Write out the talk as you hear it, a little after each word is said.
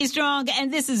Strong,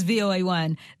 and this is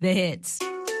VOA1, The Hits.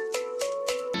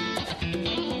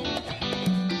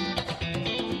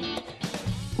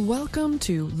 Welcome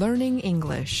to Learning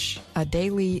English, a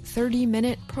daily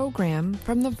 30-minute program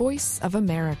from the Voice of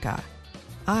America.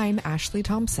 I'm Ashley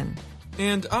Thompson.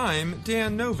 And I'm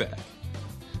Dan Novak.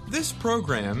 This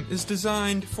program is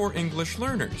designed for English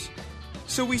learners,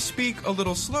 so we speak a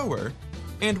little slower,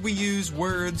 and we use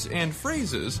words and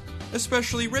phrases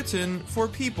especially written for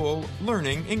people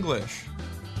learning English.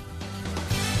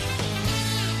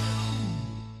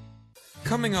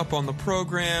 Coming up on the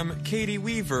program, Katie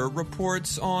Weaver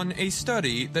reports on a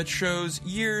study that shows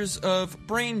years of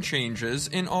brain changes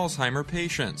in Alzheimer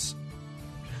patients.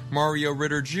 Mario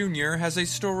Ritter Jr. has a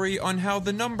story on how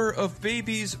the number of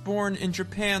babies born in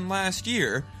Japan last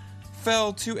year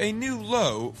fell to a new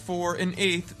low for an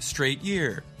 8th straight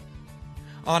year.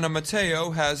 Anna Mateo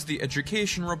has the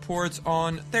education reports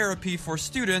on therapy for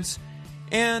students,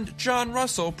 and John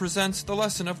Russell presents the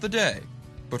lesson of the day.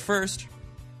 But first,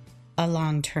 a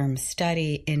long-term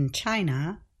study in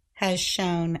China has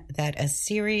shown that a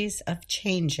series of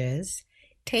changes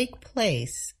take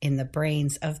place in the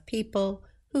brains of people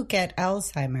who get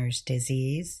Alzheimer's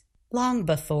disease long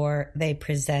before they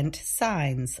present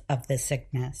signs of the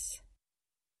sickness.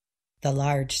 The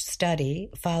large study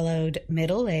followed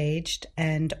middle-aged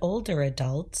and older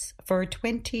adults for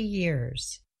 20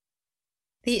 years.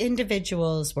 The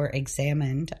individuals were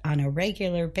examined on a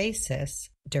regular basis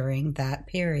during that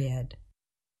period.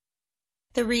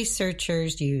 The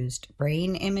researchers used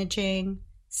brain imaging,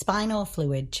 spinal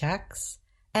fluid checks,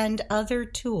 and other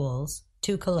tools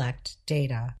to collect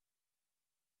data.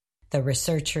 The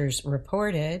researchers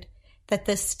reported that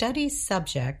the study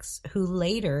subjects who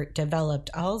later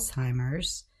developed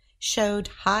Alzheimer's showed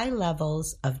high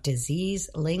levels of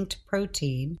disease-linked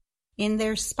protein in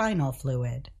their spinal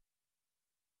fluid.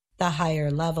 The higher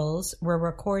levels were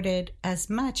recorded as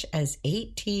much as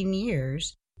 18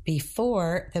 years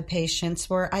before the patients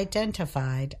were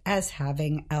identified as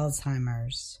having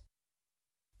Alzheimer's.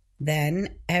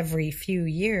 Then, every few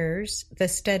years, the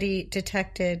study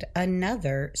detected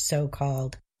another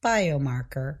so-called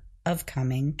biomarker of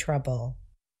coming trouble.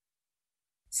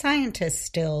 Scientists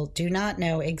still do not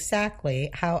know exactly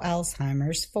how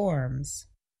Alzheimer's forms.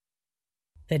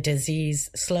 The disease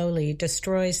slowly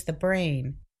destroys the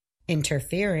brain,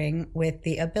 interfering with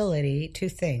the ability to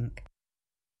think.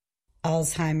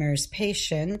 Alzheimer's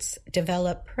patients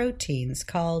develop proteins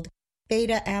called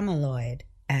beta amyloid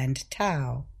and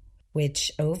tau,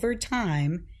 which over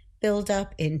time build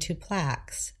up into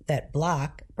plaques that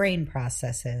block brain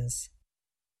processes.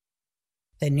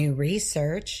 The new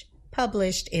research,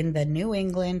 published in the New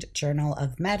England Journal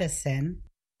of Medicine,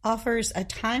 offers a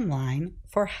timeline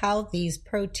for how these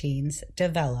proteins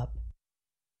develop.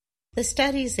 The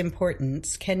study's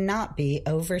importance cannot be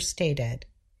overstated,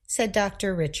 said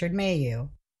Dr. Richard Mayu,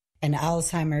 an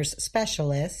Alzheimer's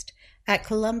specialist at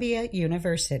Columbia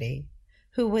University,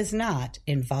 who was not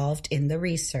involved in the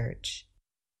research.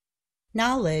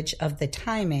 Knowledge of the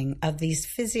timing of these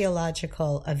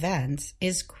physiological events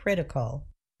is critical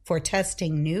for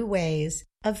testing new ways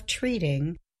of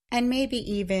treating and maybe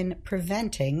even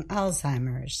preventing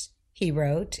Alzheimer's, he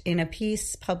wrote in a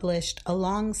piece published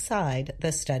alongside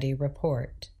the study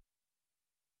report.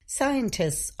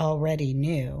 Scientists already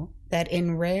knew that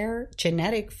in rare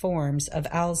genetic forms of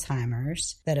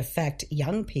Alzheimer's that affect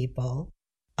young people,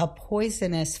 a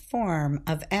poisonous form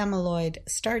of amyloid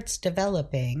starts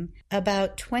developing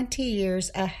about 20 years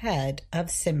ahead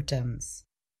of symptoms.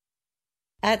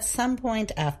 At some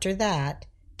point after that,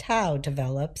 tau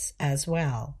develops as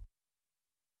well.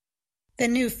 The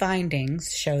new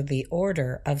findings show the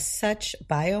order of such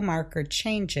biomarker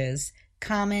changes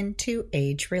common to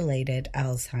age-related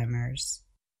Alzheimer's.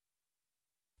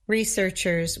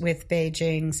 Researchers with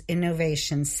Beijing's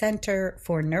Innovation Center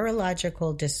for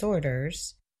Neurological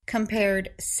Disorders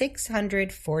compared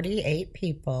 648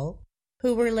 people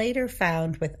who were later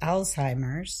found with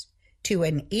Alzheimer's to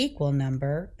an equal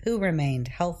number who remained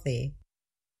healthy.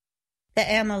 The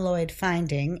amyloid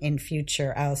finding in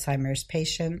future Alzheimer's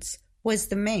patients was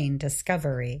the main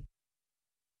discovery.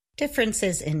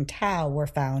 Differences in tau were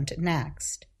found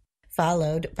next,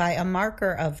 followed by a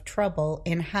marker of trouble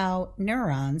in how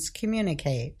neurons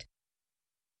communicate.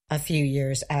 A few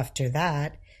years after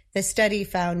that, the study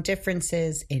found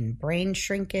differences in brain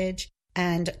shrinkage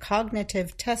and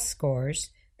cognitive test scores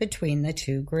between the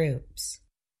two groups.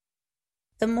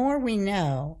 The more we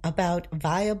know about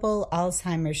viable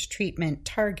Alzheimer's treatment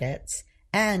targets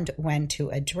and when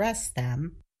to address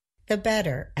them, the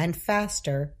better and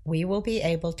faster we will be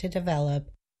able to develop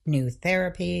new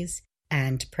therapies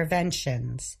and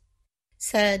preventions,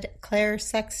 said Claire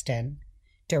Sexton,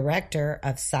 Director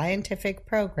of Scientific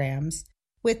Programs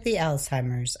with the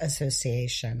Alzheimer's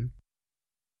Association.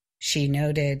 She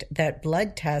noted that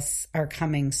blood tests are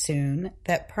coming soon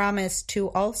that promise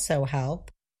to also help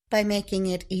by making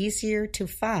it easier to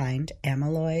find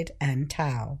amyloid and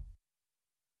tau.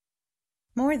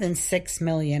 More than 6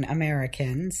 million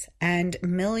Americans and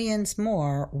millions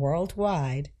more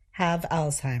worldwide have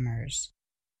Alzheimer's.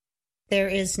 There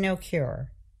is no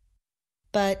cure.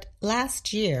 But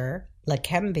last year,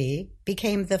 Leqembi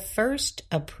became the first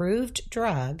approved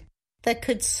drug that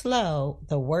could slow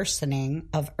the worsening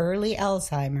of early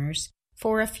Alzheimer's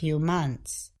for a few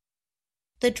months.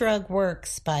 The drug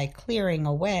works by clearing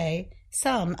away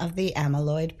some of the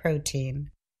amyloid protein.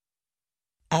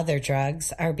 Other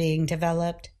drugs are being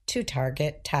developed to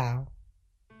target tau.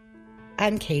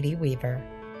 I'm Katie Weaver.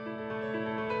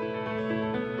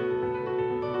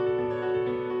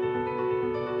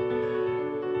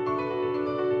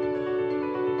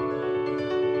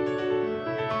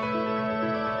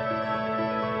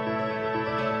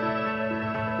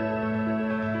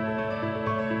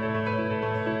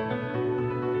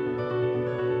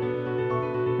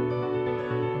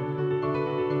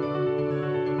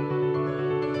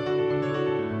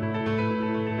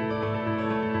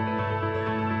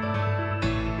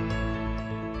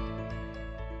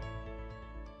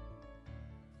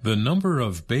 The number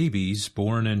of babies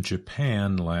born in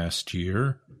Japan last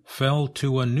year fell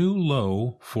to a new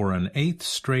low for an 8th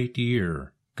straight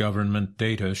year, government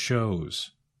data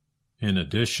shows. In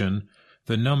addition,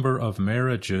 the number of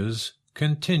marriages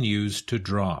continues to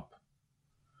drop.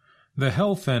 The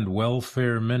Health and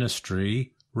Welfare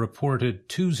Ministry reported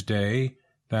Tuesday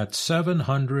that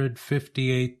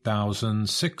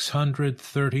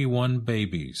 758,631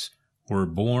 babies were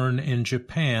born in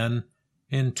Japan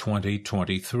in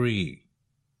 2023.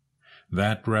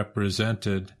 That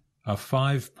represented a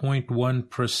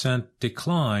 5.1%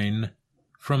 decline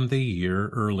from the year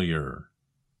earlier.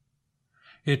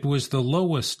 It was the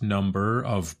lowest number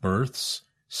of births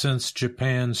since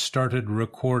Japan started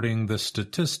recording the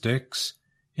statistics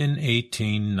in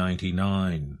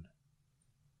 1899.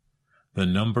 The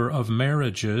number of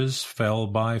marriages fell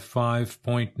by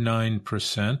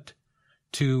 5.9%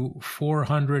 to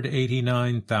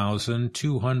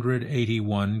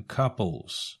 489,281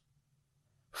 couples,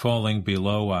 falling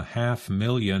below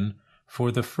 500,000 for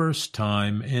the first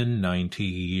time in 90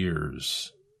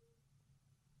 years.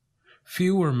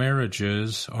 Fewer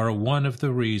marriages are one of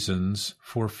the reasons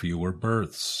for fewer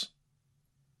births.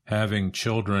 Having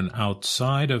children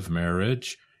outside of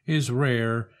marriage is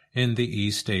rare in the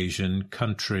East Asian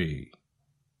country.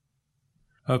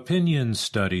 Opinion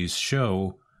studies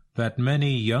show that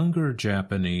many younger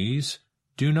Japanese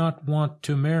do not want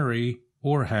to marry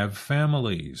or have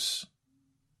families.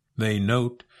 They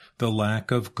note the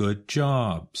lack of good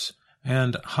jobs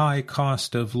and high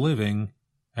cost of living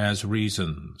as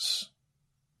reasons.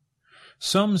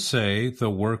 Some say the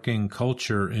working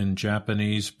culture in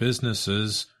Japanese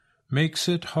businesses makes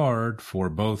it hard for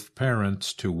both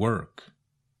parents to work.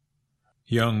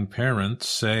 Young parents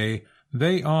say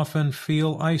they often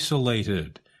feel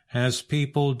isolated as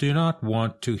people do not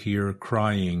want to hear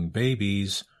crying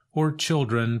babies or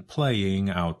children playing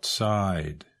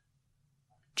outside.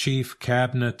 Chief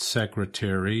Cabinet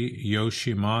Secretary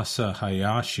Yoshimasa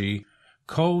Hayashi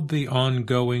called the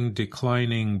ongoing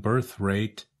declining birth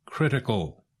rate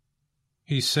critical.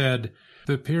 He said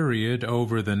the period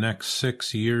over the next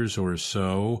 6 years or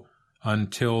so,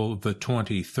 until the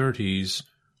 2030s,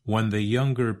 when the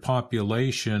younger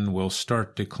population will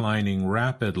start declining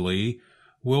rapidly,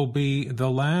 will be the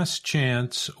last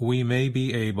chance we may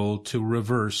be able to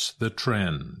reverse the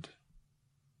trend.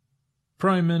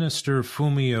 Prime Minister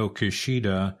Fumio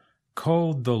Kishida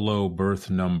called the low birth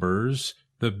numbers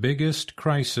the biggest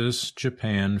crisis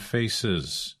Japan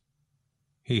faces.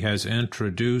 He has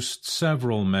introduced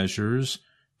several measures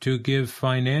to give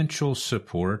financial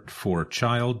support for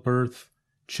childbirth,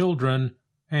 children,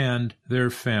 and their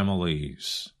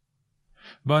families.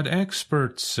 But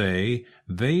experts say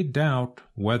they doubt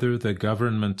whether the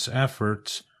government's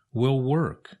efforts will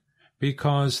work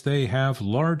because they have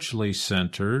largely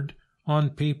centered on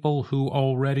people who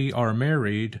already are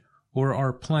married or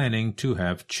are planning to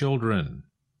have children.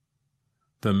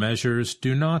 The measures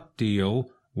do not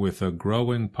deal with a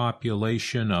growing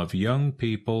population of young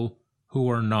people who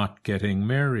are not getting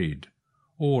married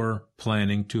or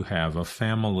planning to have a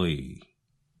family.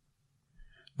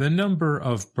 The number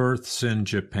of births in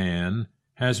Japan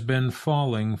has been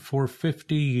falling for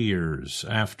 50 years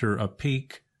after a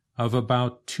peak of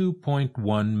about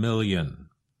 2.1 million.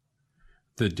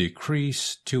 the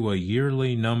decrease to a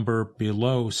yearly number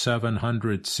below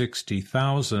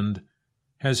 760,000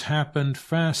 has happened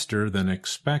faster than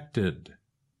expected.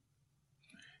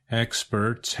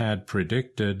 Experts had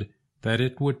predicted that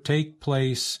it would take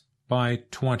place by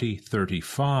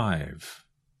 2035.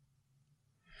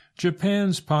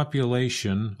 Japan's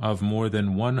population of more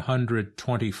than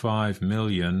 125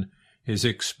 million is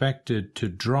expected to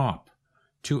drop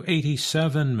to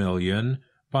 87 million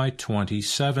by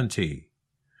 2070,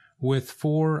 with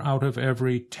 4 out of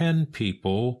every 10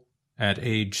 people at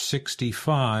age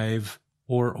 65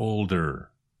 or older.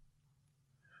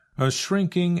 A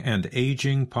shrinking and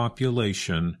aging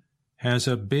population has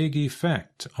a big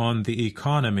effect on the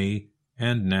economy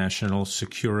and national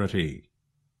security.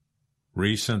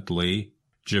 Recently,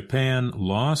 Japan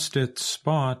lost its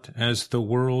spot as the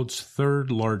world's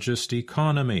third-largest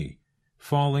economy,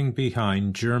 falling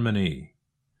behind Germany.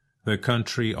 The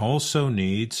country also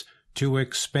needs to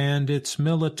expand its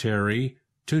military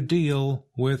to deal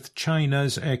with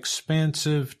China's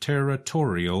expansive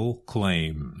territorial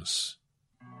claims.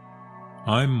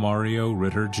 I'm Mario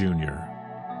Ritter, Jr.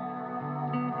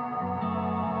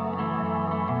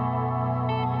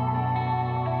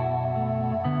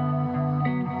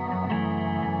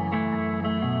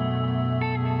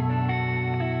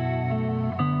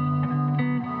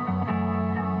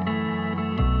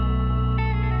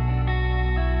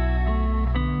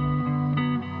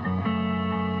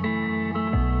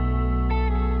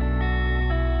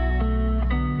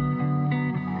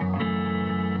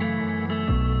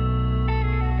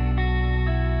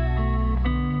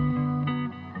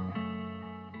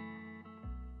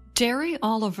 Derry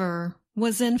Oliver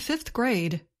was in 5th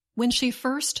grade when she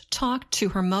first talked to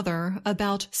her mother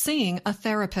about seeing a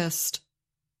therapist.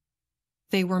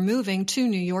 They were moving to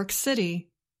New York City.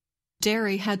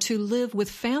 Derry had to live with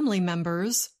family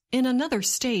members in another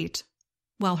state,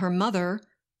 while her mother,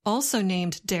 also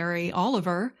named Derry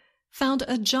Oliver, found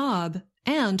a job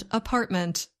and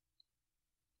apartment.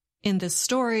 In this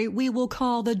story, we will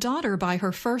call the daughter by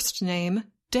her first name,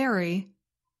 Derry,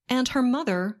 and her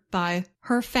mother by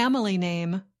her family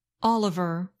name,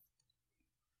 Oliver.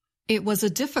 It was a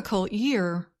difficult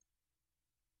year.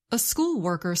 A school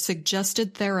worker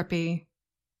suggested therapy.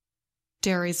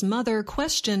 Derry's mother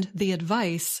questioned the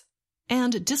advice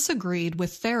and disagreed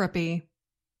with therapy.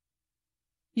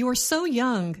 "You're so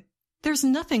young. There's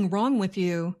nothing wrong with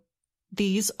you.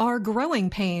 These are growing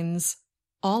pains,"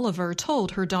 Oliver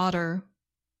told her daughter.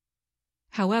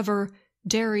 However,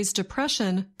 Derry's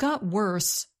depression got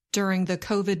worse during the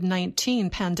COVID-19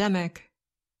 pandemic.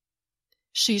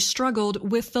 She struggled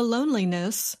with the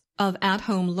loneliness of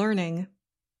at-home learning.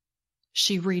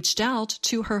 She reached out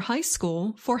to her high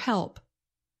school for help.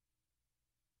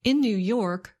 In New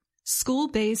York,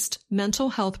 school-based mental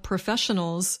health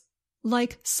professionals,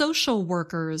 like social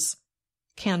workers,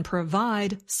 can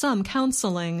provide some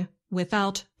counseling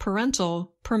without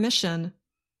parental permission.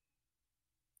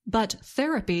 But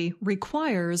therapy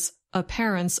requires a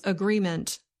parent's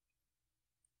agreement.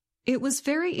 It was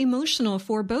very emotional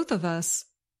for both of us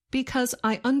because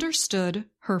I understood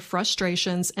her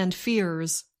frustrations and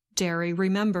fears, Derry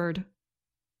remembered.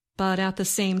 But at the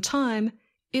same time,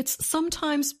 it's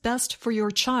sometimes best for your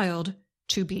child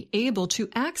to be able to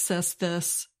access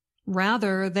this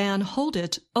rather than hold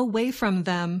it away from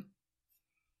them.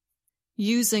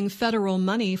 Using federal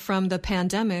money from the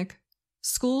pandemic,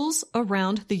 schools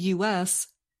around the U.S.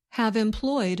 have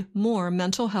employed more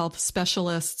mental health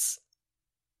specialists.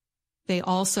 They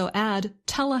also add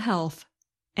telehealth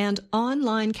and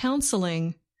online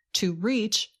counseling to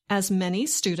reach as many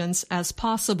students as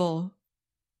possible.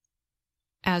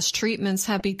 As treatments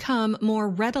have become more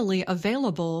readily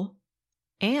available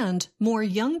and more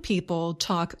young people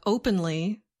talk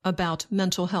openly about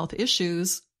mental health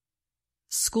issues,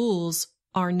 schools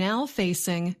are now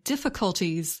facing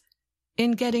difficulties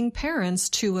in getting parents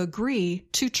to agree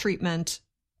to treatment.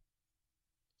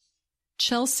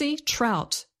 Chelsea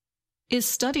Trout is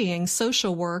studying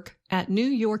social work at New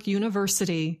York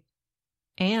University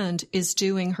and is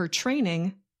doing her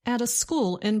training at a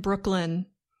school in Brooklyn.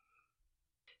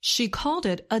 She called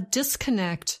it a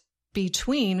disconnect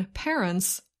between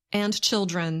parents and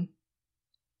children.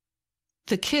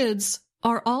 The kids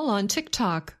are all on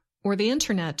TikTok or the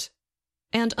internet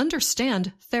and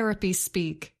understand therapy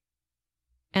speak,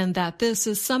 and that this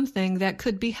is something that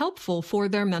could be helpful for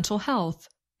their mental health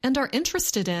and are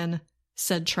interested in,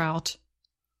 said Trout.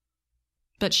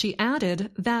 But she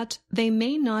added that they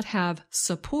may not have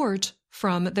support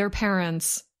from their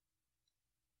parents.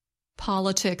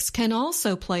 Politics can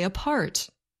also play a part.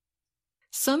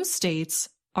 Some states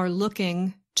are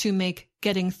looking to make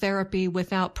getting therapy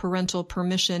without parental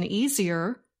permission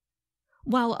easier,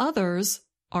 while others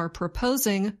are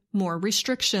proposing more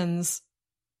restrictions.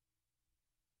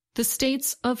 The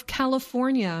states of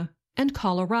California and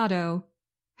Colorado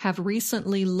have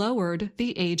recently lowered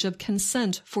the age of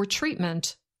consent for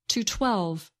treatment to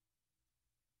 12.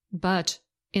 But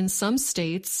in some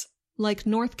states, like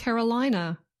North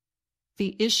Carolina,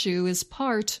 the issue is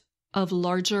part of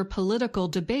larger political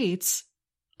debates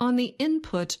on the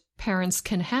input parents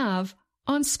can have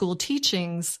on school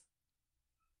teachings,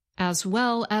 as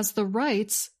well as the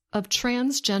rights of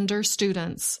transgender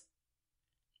students.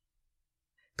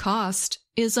 Cost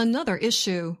is another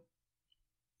issue.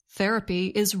 Therapy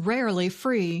is rarely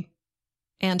free,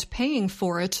 and paying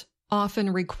for it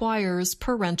often requires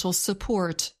parental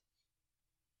support.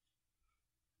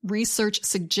 Research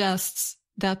suggests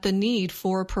that the need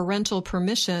for parental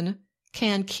permission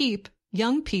can keep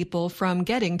young people from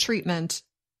getting treatment.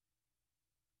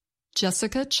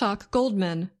 Jessica Chuck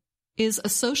Goldman is a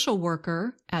social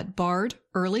worker at Bard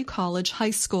Early College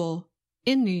High School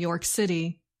in New York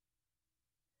City.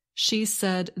 She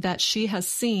said that she has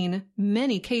seen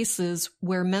many cases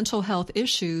where mental health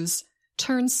issues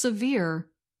turn severe,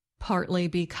 partly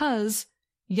because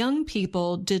young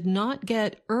people did not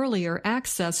get earlier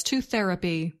access to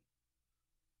therapy.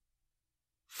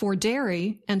 For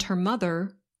Derry and her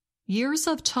mother, years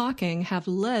of talking have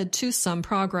led to some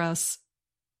progress.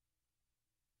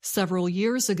 Several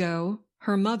years ago,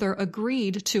 her mother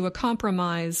agreed to a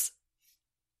compromise.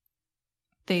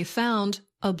 They found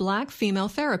a Black female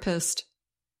therapist,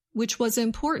 which was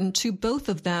important to both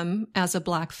of them as a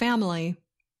Black family.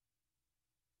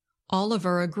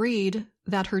 Oliver agreed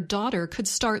that her daughter could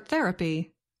start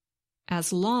therapy,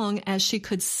 as long as she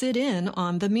could sit in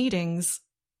on the meetings.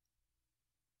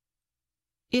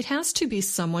 It has to be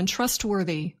someone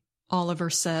trustworthy, Oliver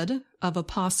said of a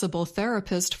possible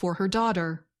therapist for her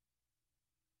daughter.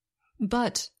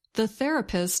 But the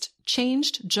therapist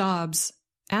changed jobs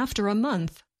after a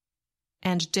month,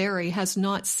 and Derry has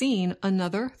not seen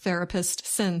another therapist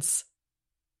since.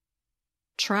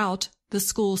 Trout, the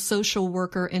school social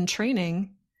worker in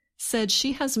training, said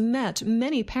she has met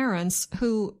many parents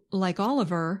who, like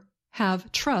Oliver,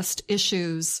 have trust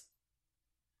issues.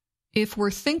 If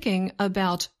we're thinking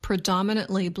about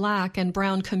predominantly Black and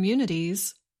brown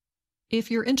communities,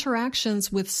 if your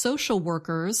interactions with social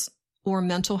workers or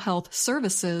mental health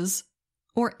services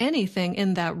or anything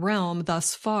in that realm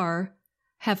thus far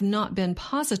have not been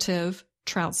positive,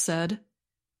 Trout said,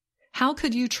 how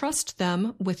could you trust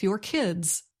them with your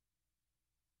kids?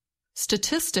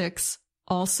 Statistics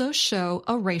also show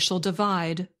a racial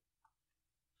divide.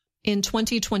 In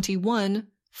 2021,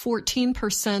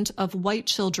 14% of white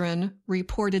children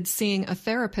reported seeing a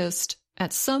therapist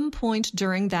at some point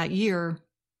during that year.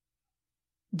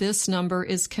 This number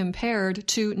is compared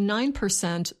to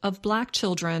 9% of Black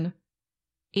children,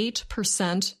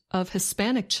 8% of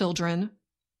Hispanic children,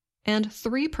 and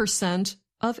 3%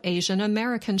 of Asian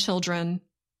American children.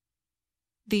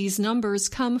 These numbers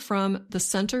come from the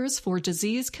Centers for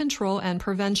Disease Control and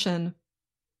Prevention.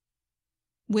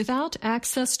 Without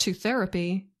access to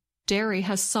therapy, Derry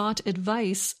has sought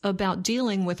advice about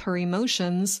dealing with her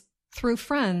emotions through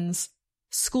friends,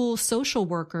 school social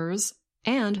workers,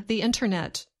 and the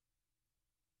internet.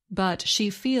 But she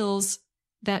feels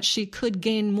that she could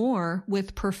gain more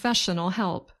with professional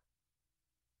help.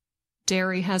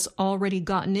 Derry has already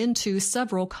gotten into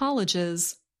several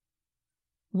colleges.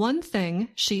 One thing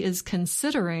she is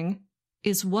considering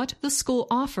is what the school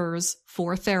offers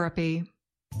for therapy.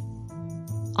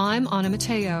 I'm Anna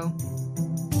Mateo.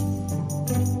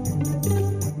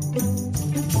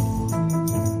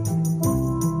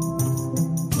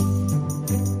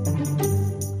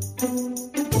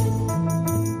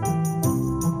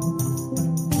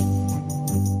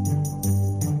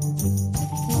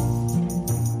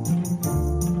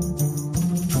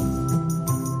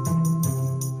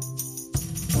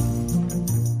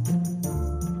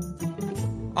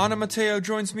 Anna Mateo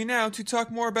joins me now to talk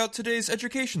more about today's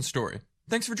education story.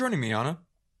 Thanks for joining me, Anna.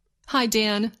 Hi,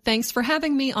 Dan. Thanks for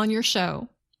having me on your show.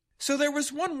 So there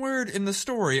was one word in the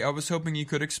story I was hoping you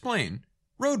could explain.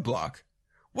 Roadblock.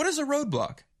 What is a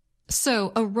roadblock?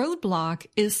 So a roadblock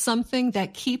is something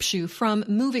that keeps you from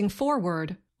moving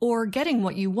forward or getting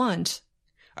what you want.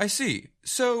 I see.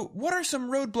 So what are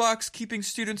some roadblocks keeping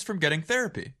students from getting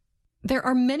therapy? There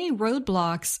are many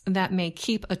roadblocks that may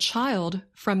keep a child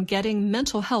from getting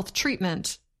mental health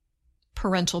treatment.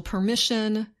 Parental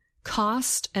permission,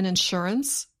 cost and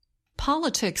insurance,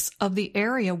 politics of the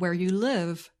area where you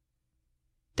live.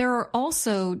 There are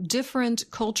also different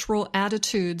cultural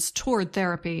attitudes toward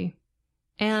therapy,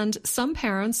 And some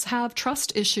parents have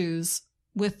trust issues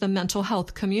with the mental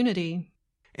health community.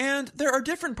 And there are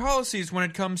different policies when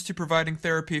it comes to providing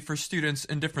therapy for students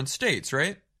in different states,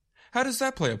 right? How does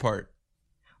that play a part?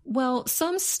 Well,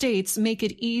 some states make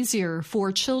it easier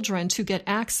for children to get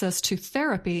access to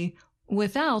therapy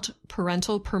without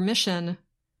parental permission,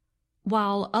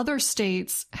 while other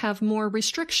states have more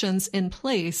restrictions in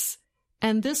place,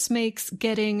 and this makes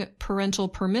getting parental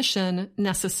permission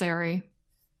necessary.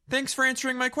 Thanks for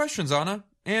answering my questions, Anna,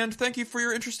 and thank you for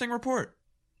your interesting report.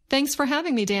 Thanks for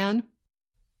having me, Dan.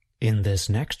 In this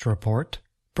next report,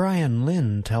 Brian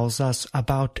Lynn tells us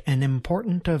about an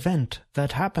important event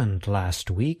that happened last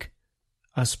week.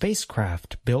 A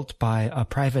spacecraft built by a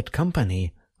private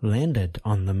company landed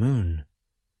on the moon.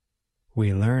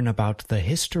 We learn about the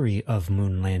history of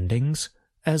moon landings,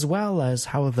 as well as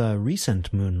how the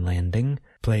recent moon landing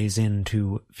plays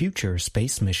into future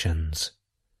space missions.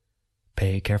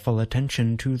 Pay careful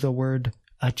attention to the word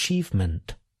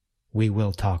achievement. We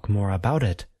will talk more about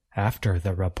it after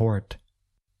the report.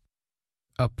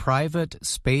 A private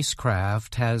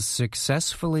spacecraft has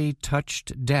successfully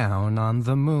touched down on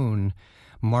the moon,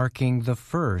 marking the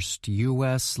first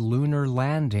U.S. lunar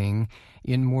landing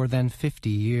in more than 50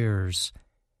 years.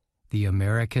 The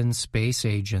American Space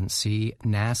Agency,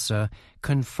 NASA,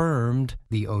 confirmed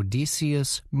the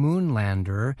Odysseus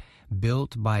moonlander,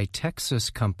 built by Texas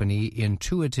company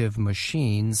Intuitive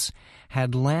Machines,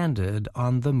 had landed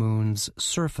on the moon's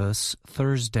surface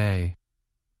Thursday.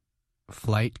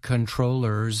 Flight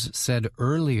controllers said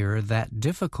earlier that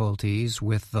difficulties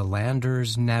with the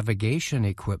lander's navigation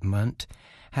equipment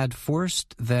had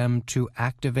forced them to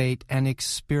activate an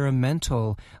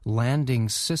experimental landing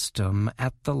system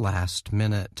at the last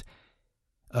minute.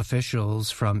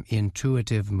 Officials from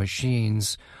Intuitive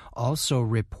Machines also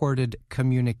reported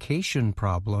communication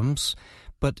problems,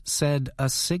 but said a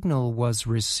signal was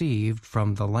received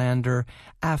from the lander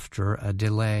after a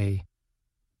delay.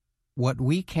 What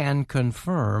we can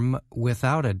confirm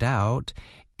without a doubt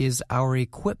is our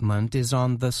equipment is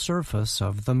on the surface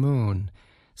of the moon,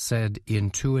 said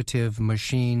Intuitive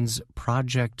Machines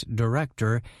Project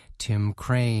Director Tim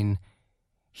Crane.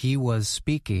 He was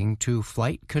speaking to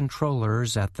flight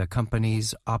controllers at the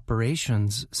company's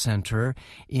operations center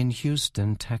in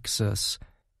Houston, Texas.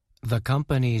 The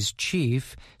company's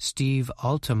chief, Steve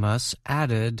Altimus,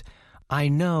 added, "I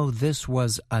know this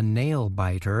was a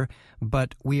nail-biter,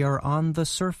 but we are on the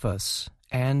surface,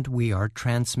 and we are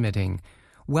transmitting.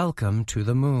 Welcome to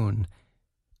the moon."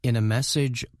 In a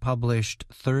message published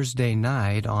Thursday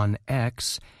night on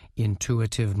X,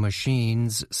 Intuitive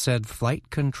Machines said flight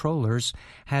controllers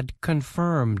had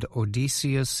confirmed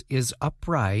Odysseus is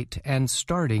upright and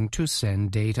starting to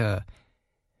send data.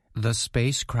 The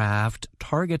spacecraft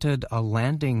targeted a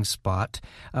landing spot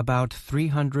about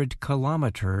 300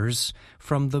 kilometers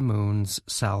from the moon's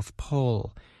south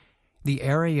pole. The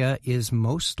area is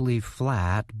mostly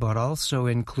flat, but also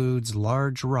includes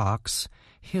large rocks,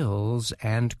 hills,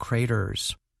 and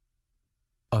craters.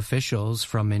 Officials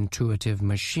from Intuitive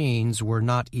Machines were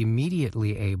not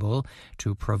immediately able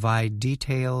to provide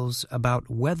details about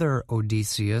whether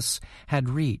Odysseus had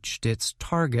reached its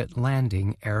target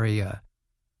landing area.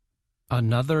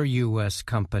 Another U.S.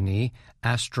 company,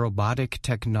 Astrobotic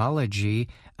Technology,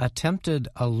 attempted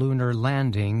a lunar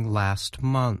landing last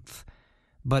month,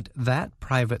 but that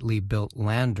privately built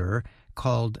lander,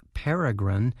 called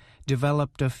Peregrine,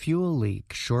 developed a fuel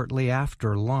leak shortly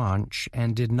after launch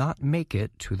and did not make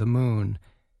it to the moon.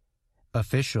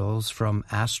 Officials from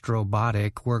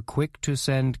Astrobotic were quick to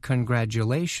send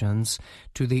congratulations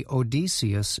to the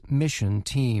Odysseus mission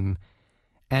team.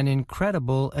 An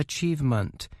incredible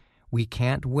achievement. We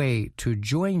can't wait to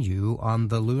join you on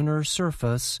the lunar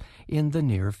surface in the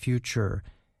near future,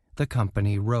 the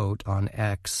company wrote on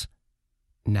X.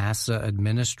 NASA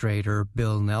Administrator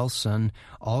Bill Nelson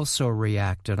also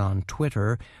reacted on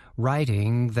Twitter,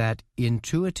 writing that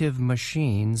Intuitive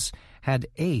Machines had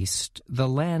aced the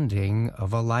landing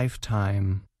of a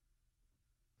lifetime.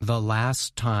 The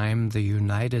last time the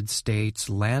United States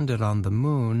landed on the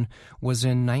moon was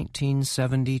in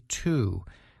 1972,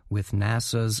 with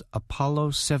NASA's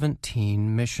Apollo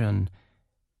 17 mission.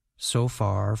 So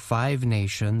far, 5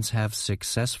 nations have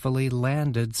successfully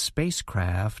landed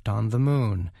spacecraft on the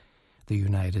moon: the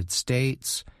United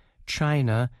States,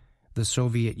 China, the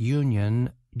Soviet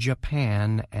Union,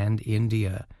 Japan, and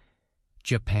India.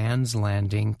 Japan's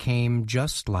landing came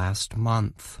just last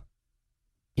month.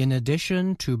 In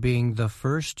addition to being the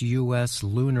first U.S.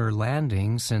 lunar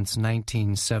landing since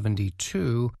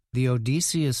 1972, the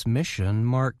Odysseus mission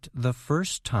marked the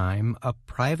first time a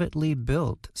privately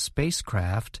built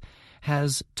spacecraft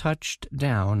has touched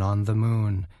down on the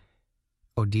moon.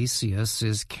 Odysseus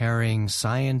is carrying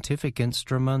scientific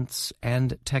instruments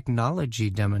and technology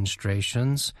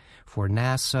demonstrations for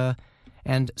NASA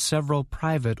and several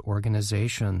private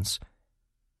organizations.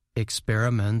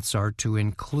 Experiments are to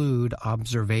include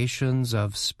observations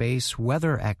of space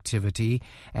weather activity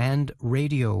and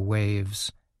radio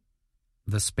waves.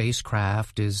 The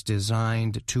spacecraft is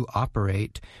designed to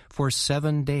operate for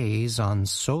 7 days on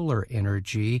solar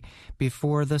energy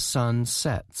before the sun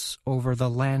sets over the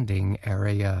landing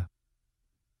area.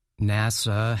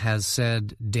 NASA has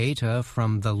said data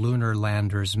from the lunar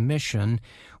lander's mission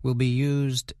will be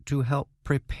used to help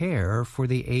prepare for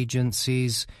the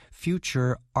agency's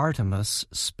future Artemis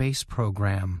space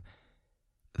program.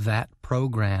 That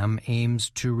program aims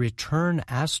to return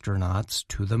astronauts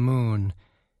to the moon.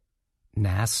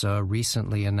 NASA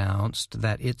recently announced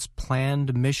that its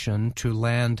planned mission to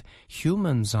land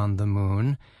humans on the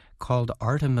moon, called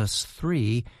Artemis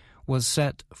 3, was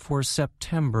set for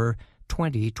September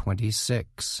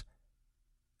 2026.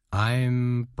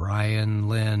 I'm Brian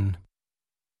Lynn.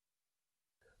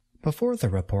 Before the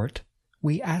report,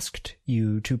 we asked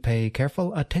you to pay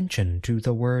careful attention to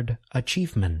the word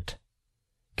achievement.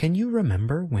 Can you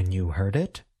remember when you heard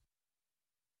it?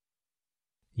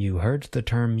 You heard the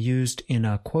term used in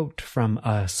a quote from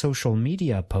a social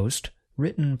media post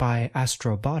written by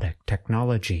Astrobotic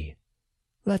Technology.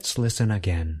 Let's listen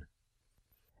again.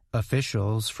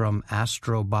 Officials from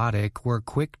Astrobotic were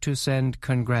quick to send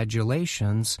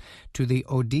congratulations to the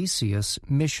Odysseus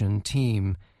mission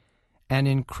team. An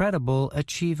incredible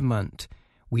achievement.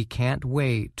 We can't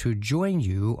wait to join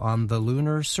you on the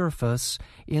lunar surface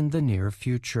in the near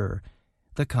future,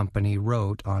 the company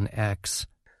wrote on X.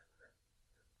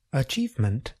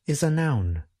 Achievement is a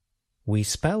noun. We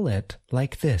spell it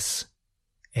like this: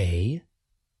 A,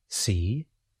 C,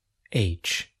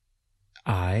 H,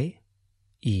 I,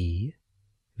 E,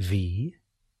 V,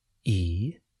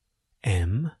 E,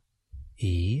 M,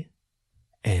 E,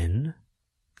 N,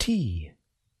 T.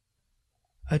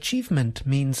 Achievement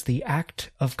means the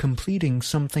act of completing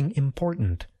something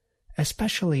important,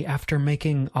 especially after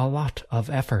making a lot of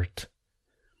effort.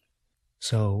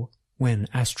 So, when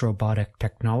Astrobotic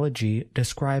Technology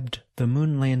described the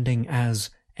moon landing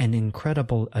as an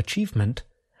incredible achievement,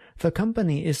 the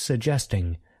company is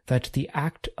suggesting that the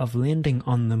act of landing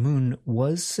on the moon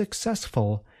was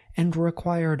successful and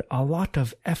required a lot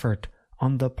of effort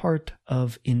on the part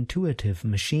of intuitive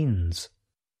machines.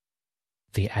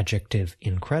 The adjective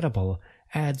incredible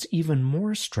adds even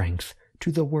more strength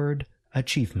to the word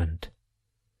achievement.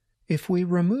 If we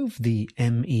remove the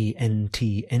ment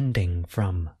ending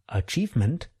from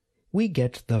achievement, we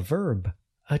get the verb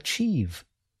achieve.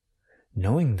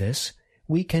 Knowing this,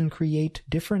 we can create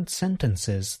different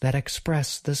sentences that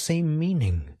express the same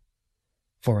meaning.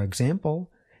 For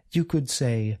example, you could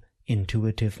say,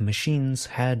 intuitive machines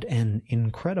had an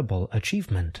incredible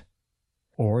achievement.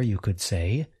 Or you could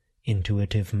say,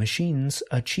 intuitive machines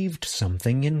achieved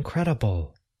something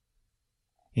incredible.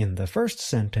 In the first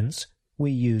sentence,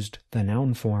 we used the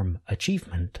noun form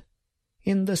achievement.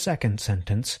 In the second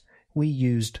sentence, we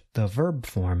used the verb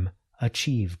form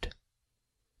achieved.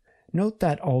 Note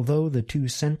that although the two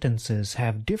sentences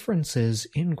have differences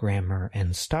in grammar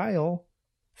and style,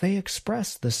 they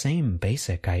express the same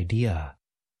basic idea.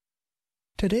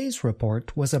 Today's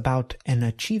report was about an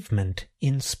achievement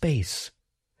in space,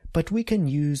 but we can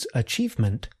use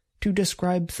achievement to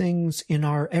describe things in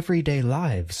our everyday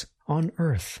lives on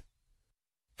Earth.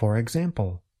 For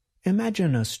example,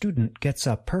 imagine a student gets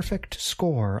a perfect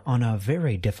score on a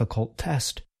very difficult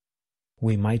test.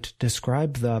 We might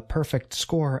describe the perfect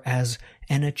score as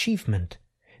an achievement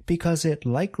because it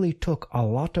likely took a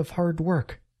lot of hard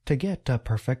work to get a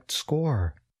perfect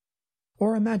score.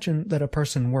 Or imagine that a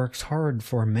person works hard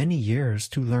for many years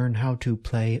to learn how to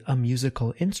play a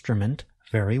musical instrument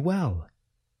very well.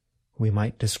 We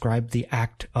might describe the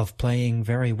act of playing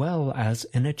very well as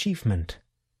an achievement.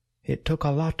 It took a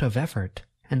lot of effort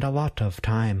and a lot of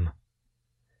time.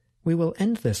 We will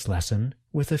end this lesson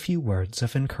with a few words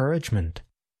of encouragement.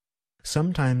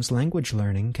 Sometimes language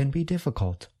learning can be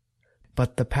difficult,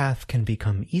 but the path can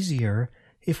become easier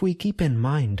if we keep in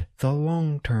mind the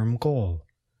long-term goal.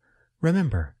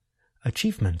 Remember,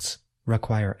 achievements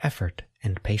require effort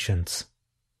and patience.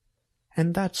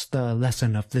 And that's the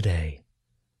lesson of the day.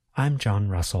 I'm John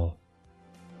Russell.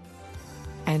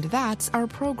 And that's our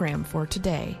program for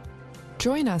today.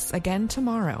 Join us again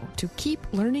tomorrow to keep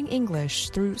learning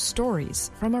English through stories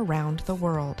from around the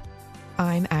world.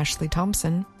 I'm Ashley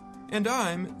Thompson. And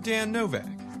I'm Dan Novak.